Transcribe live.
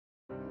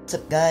What's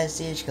up guys,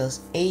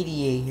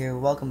 CHGirls88 here,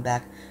 welcome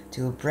back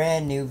to a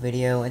brand new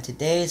video, and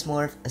today is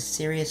more of a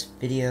serious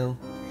video,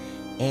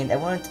 and I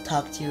wanted to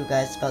talk to you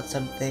guys about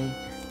something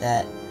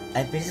that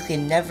I've basically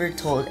never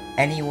told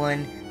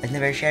anyone, I've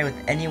never shared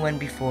with anyone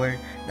before,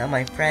 not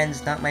my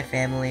friends, not my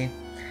family,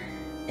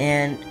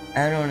 and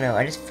I don't know,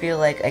 I just feel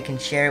like I can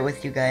share it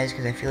with you guys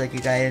because I feel like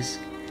you guys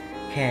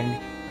can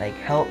like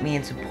help me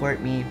and support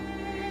me,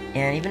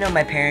 and even though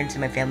my parents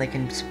and my family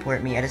can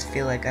support me, I just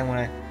feel like I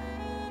want to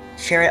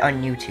share it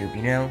on YouTube,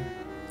 you know?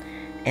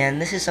 And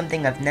this is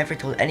something I've never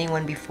told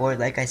anyone before,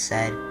 like I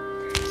said,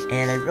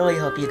 and I really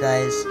hope you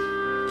guys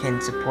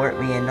can support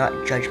me and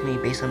not judge me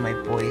based on my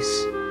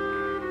voice.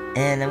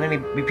 And I'm going to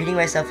be repeating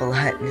myself a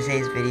lot in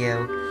today's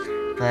video,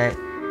 but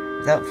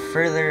without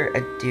further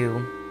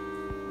ado,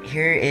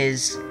 here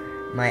is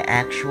my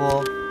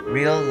actual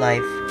real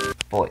life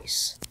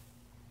voice.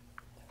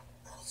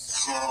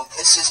 So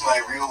this is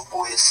my real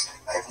voice.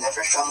 I've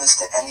never shown this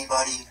to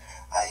anybody.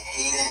 I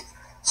hate it.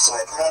 So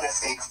I put on a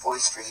fake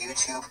voice for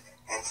YouTube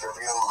and for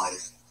real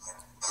life.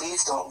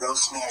 Please don't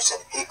roast me or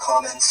send hate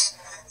comments.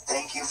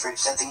 Thank you for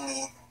accepting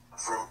me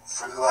for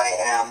who I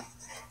am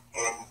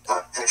and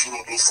not judging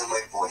me based on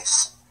my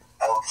voice.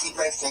 I will keep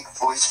my fake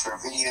voice for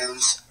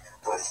videos,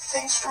 but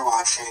thanks for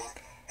watching,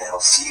 and I'll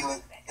see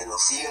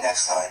you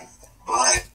next time. Bye.